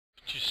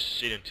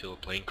sit until a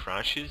plane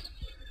crashes.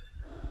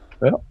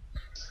 Well,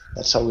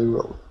 That's how we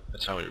roll.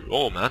 That's how we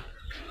roll, man.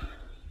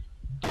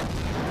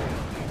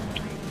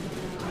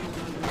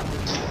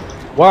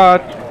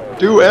 what?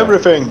 Do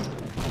everything!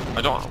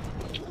 I don't.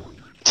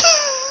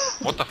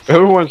 What the fuck?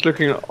 Everyone's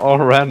looking all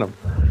random.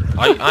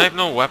 I have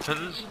no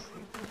weapons.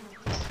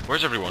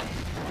 Where's everyone?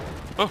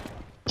 Oh,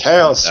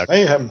 Chaos!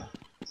 Mayhem!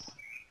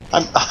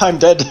 I'm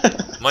dead!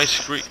 my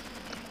screen.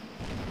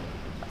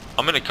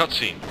 I'm in a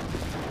cutscene.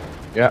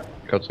 Yeah,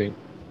 cutscene.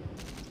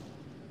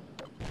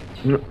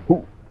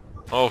 Ooh.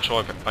 Oh,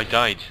 so I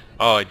died.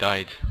 Oh, I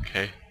died.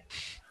 Okay.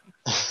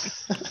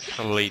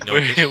 A late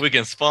notice. We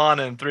can spawn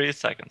in 3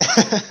 seconds.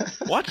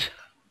 What?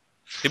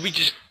 Did we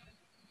just...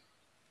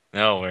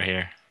 No, we're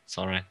here. It's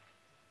alright.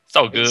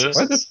 So good.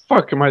 Why the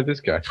fuck am I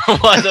this guy?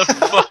 Why the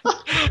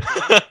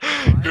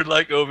fuck? You're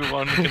like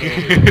Obi-Wan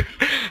Kenobi.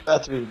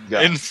 Bathroom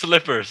guy. In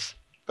slippers.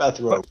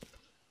 Bathrobe.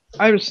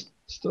 I'm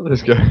still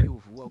this guy.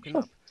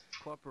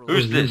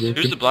 Who's this?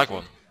 Who's the black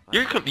one?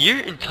 You're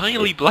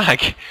entirely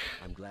black.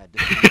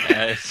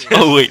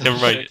 Oh wait, never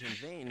mind.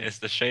 It's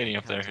the shading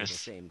up there.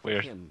 It's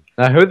weird.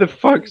 Now who the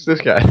fuck's this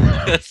guy?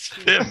 That's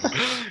him.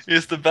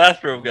 He's the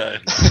bathrobe guy.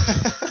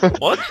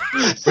 What?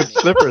 With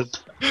slippers.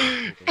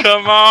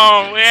 Come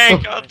on, we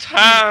ain't got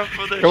time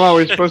for this. Come on,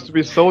 we're shit. supposed to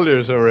be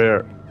soldiers over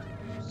here.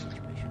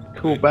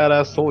 Cool,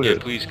 badass Yeah, soldiers.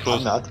 please I'm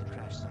close. not.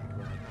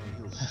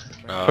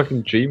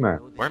 Fucking G-man.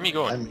 Where am I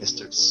going? I'm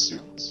Mr.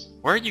 Suit.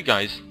 Where are you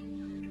guys?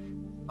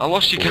 I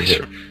lost you Over guys.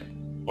 here.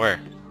 Where?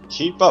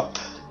 Keep up.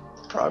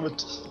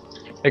 Private.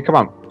 Hey, come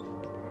on.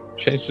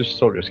 Change to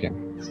soldier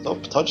skin.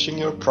 Stop touching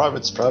your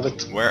privates,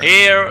 private. Where?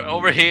 Here,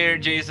 over here,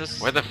 Jesus.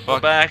 Where the Go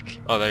fuck? back.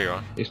 Oh, there you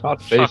are. He's not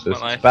Fuck faceless,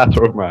 my it's life.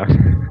 bathrobe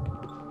man.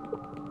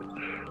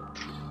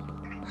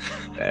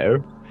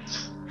 No.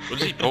 What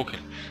is he poking?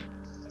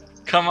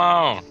 Come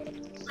on.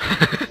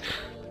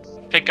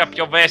 Pick up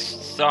your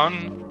vest,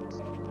 son.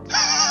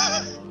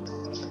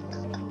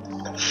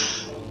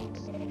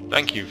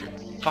 Thank you.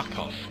 Fuck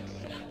off.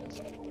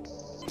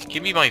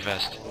 Give me my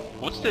vest.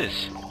 What's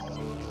this?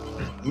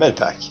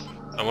 Medpack.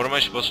 And what am I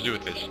supposed to do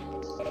with this?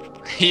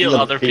 Heal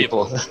other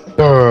people.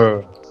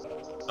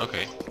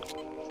 Okay.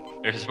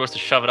 You're supposed to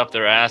shove it up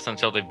their ass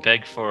until they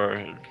beg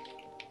for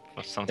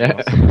something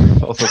Yeah.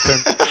 else. Also,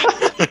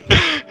 Tim.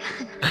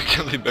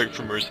 Until they beg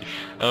for mercy.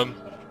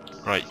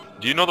 Right.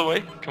 Do you know the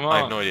way? Come I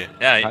have on. no idea.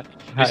 Yeah,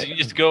 you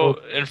just go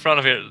in front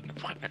of here.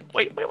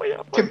 Wait.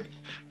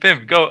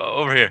 Pim, go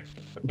over here.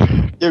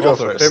 You go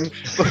Also, first. Tim,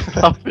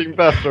 stop being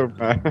bathrobe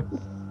man.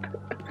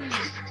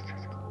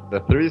 The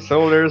 3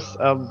 soldiers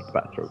and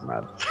bathrobe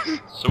man.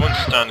 Someone's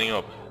standing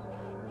up.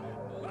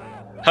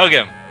 Hug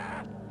him.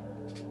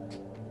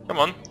 Come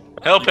on.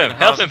 Help You him. can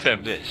Help have him,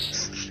 Pim.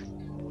 This.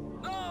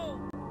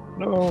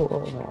 No.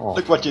 Oh, no.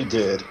 Look what you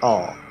did.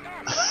 Oh.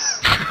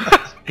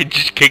 He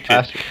just kicked it.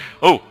 Bastard.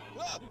 Oh.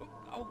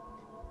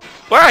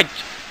 Where?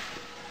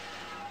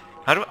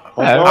 How do?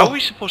 Oh, no. How are we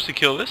supposed to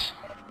kill this?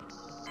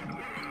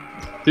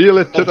 Heal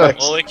it to death.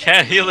 Well, we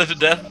can't heal it to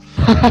death.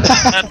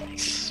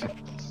 That's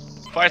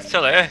quite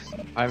silly, eh?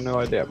 I have no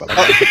idea, but I'm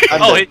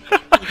Oh, dead.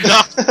 he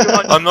knocked you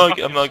on.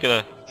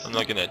 I'm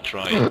not gonna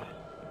try.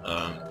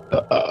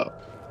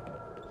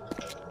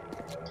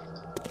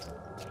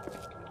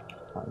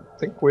 I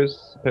think we're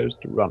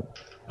supposed to run.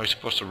 Are we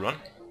supposed to run?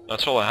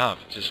 That's all I have.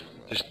 Just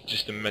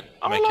to make it.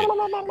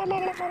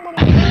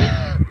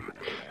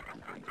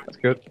 That's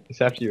good.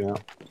 It's after you now.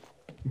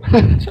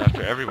 It's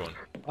after everyone.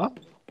 Huh?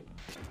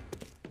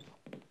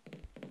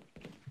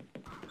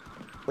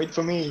 Wait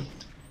for me.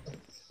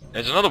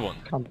 There's another one.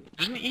 Come.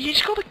 Doesn't he?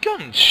 He's got a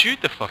gun.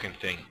 Shoot the fucking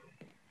thing.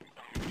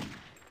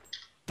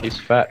 He's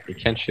fat. He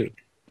can't shoot.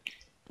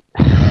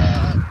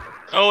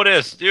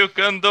 Otis, you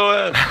can do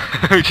it.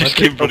 We just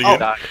keep running Oh.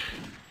 it.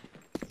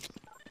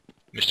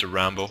 Mr.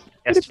 Rambo.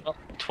 Yes,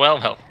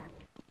 12 health.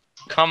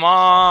 Come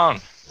on.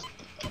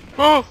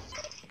 Oh!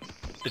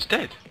 It's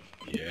dead.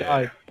 Yeah.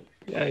 Die.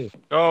 Yay.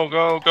 Go,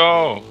 go,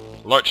 go.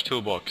 Large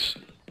toolbox.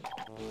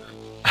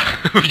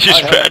 We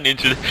just ran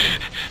into the...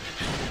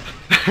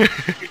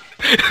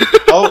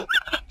 Oh.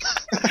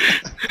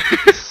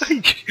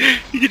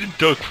 He didn't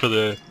duck for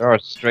the... There are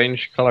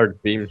strange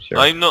colored beams here.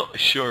 I'm not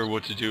sure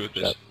what to do with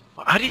this.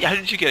 How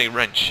did you get a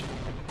wrench?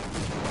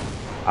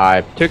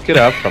 I took it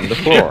up from the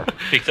floor.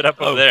 Picked it up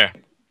Oh. over there.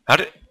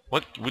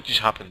 What just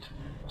happened?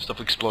 Stuff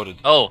exploded.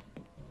 Oh,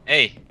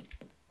 hey.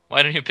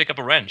 Why don't you pick up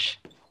a wrench?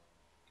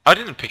 I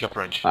didn't pick up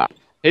wrench. Ah,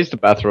 He's the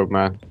bathrobe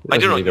man. He I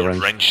doesn't don't need need a a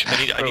wrench. wrench.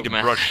 I need a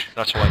Man. brush.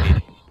 That's what I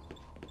need.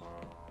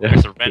 Yeah.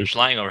 There's a wrench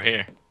lying over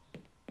here.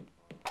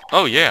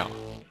 Oh yeah.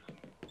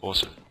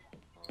 Awesome.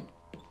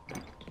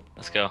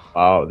 Let's go.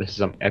 Wow, this is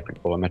some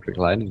epic volumetric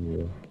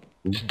lighting.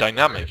 It's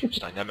dynamic. It's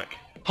dynamic.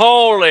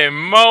 Holy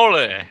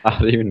moly!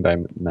 Not even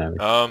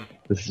dynamic.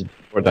 This is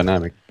more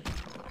dynamic.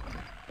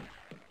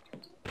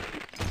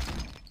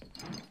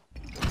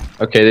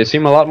 Okay, they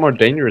seem a lot more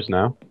dangerous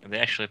now. They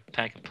actually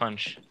pack a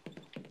punch.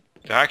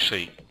 they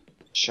actually.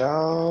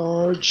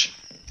 Charge.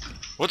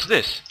 What's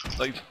this?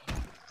 Like,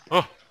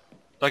 oh,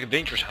 like a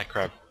dangerous high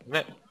crab. Isn't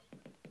it?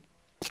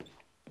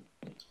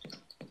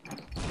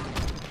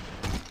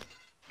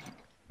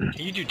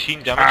 Can you do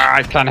team damage? Ah,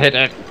 I can't hit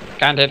it.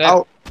 Can't hit it.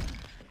 Ow.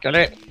 Get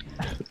it.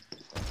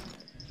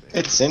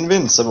 It's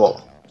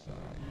invincible.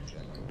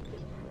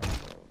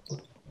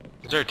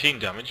 Is there team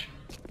damage?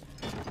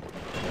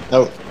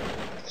 No.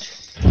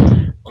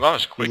 Well, that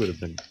was He quick. would have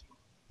been.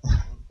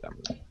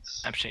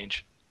 Map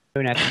change.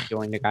 Doughnut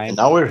joined the guy. And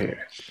now we're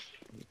here.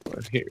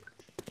 We're here.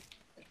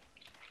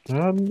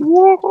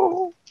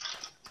 Whoa.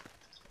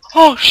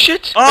 Oh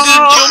shit!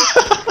 I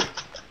didn't jump!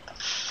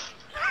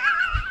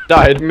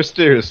 Died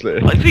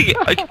mysteriously. I think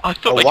I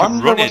thought I could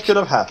wonder run what it. could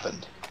have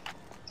happened.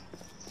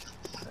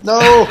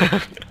 No!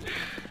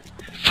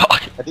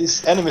 Fuck!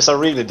 These enemies are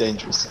really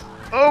dangerous.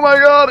 Oh my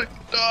god!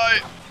 Die!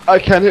 I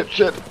can't hit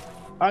shit.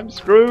 I'm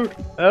screwed.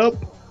 Help!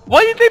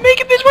 Why did they make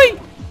it this way?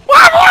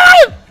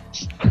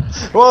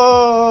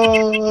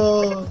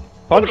 Whoa!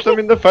 Punch them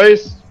in the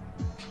face.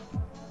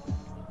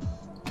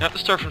 You have to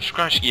start from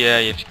scratch. Yeah,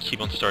 you have to keep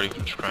on starting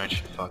from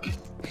scratch. Fuck.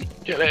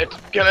 Get it!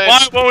 Get it!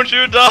 Why won't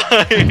you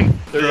die?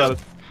 There you got it.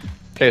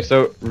 Okay,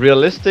 so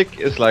realistic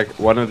is like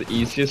one of the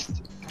easiest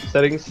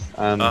settings,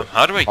 and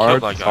How do I kill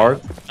hard that is guy?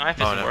 hard. Knife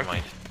Oh, isn't never working.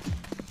 mind.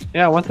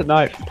 Yeah, I want the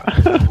knife.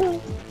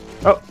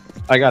 Oh,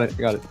 I got it.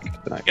 I got it.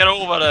 The knife. Get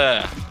over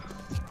there.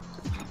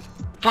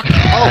 Fuck!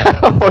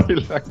 Oh, you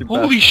lucky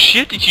Holy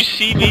shit! Did you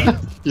see me?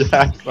 bastard. Yeah,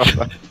 I saw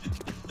that.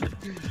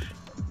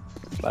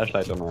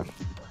 Flashlight on knife.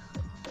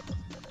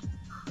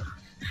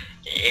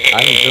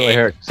 I'm really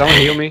hurt. Someone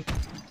heal me.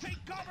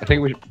 I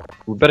think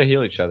we better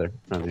heal each other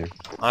around here.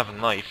 I have a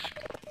knife.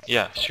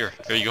 Yeah, sure.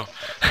 There you go.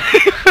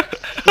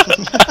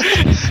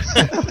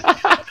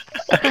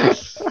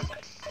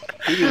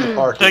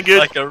 Party. Good.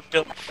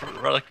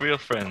 Like real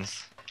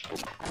friends.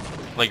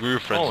 Like we were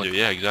friends Oh. do.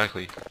 Yeah,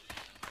 exactly.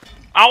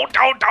 Ow,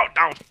 ow, ow,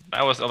 ow.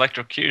 That was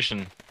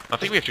electrocution. I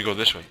think we have to go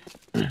this way.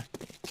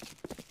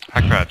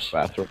 Hack crabs.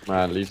 Bathroom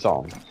man leads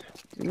on.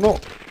 No,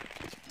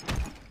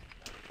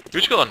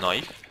 Who's got a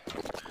knife?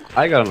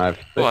 I got a knife.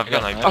 Oh, I've got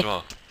a knife as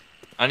well.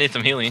 I need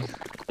some healing.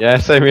 Yeah,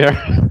 same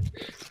here.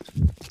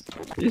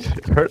 He's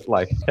hurt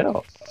like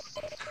hell.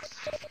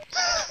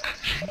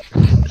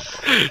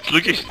 It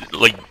looks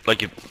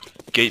like a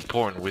gate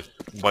porn with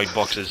white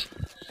boxes.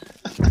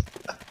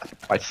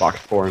 White box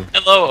porn.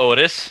 Hello,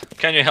 Otis.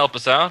 Can you help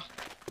us out?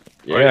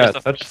 Or Yeah, just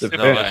a touch the super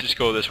No, fence. let's just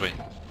go this way.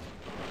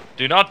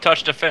 Do not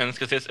touch the fence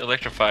because it's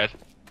electrified.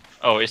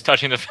 Oh, he's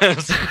touching the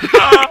fence.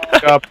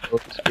 Good job.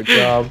 Oops, good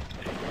job.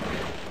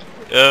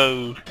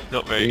 Oh,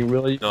 not very. Being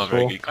really Not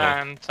very useful. good call.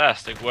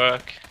 Fantastic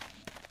work.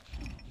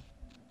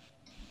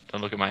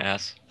 Don't look at my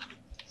ass.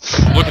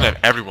 I'm looking at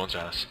everyone's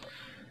ass.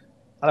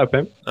 Hello,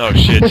 Pim. Oh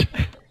shit.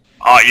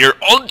 Oh, you're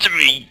onto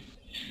me!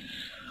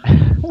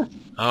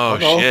 Oh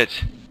no.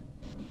 shit.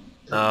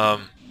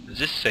 Is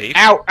this safe?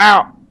 Ow!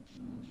 Ow!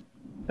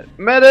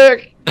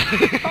 Medic!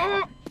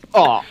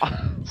 Oh!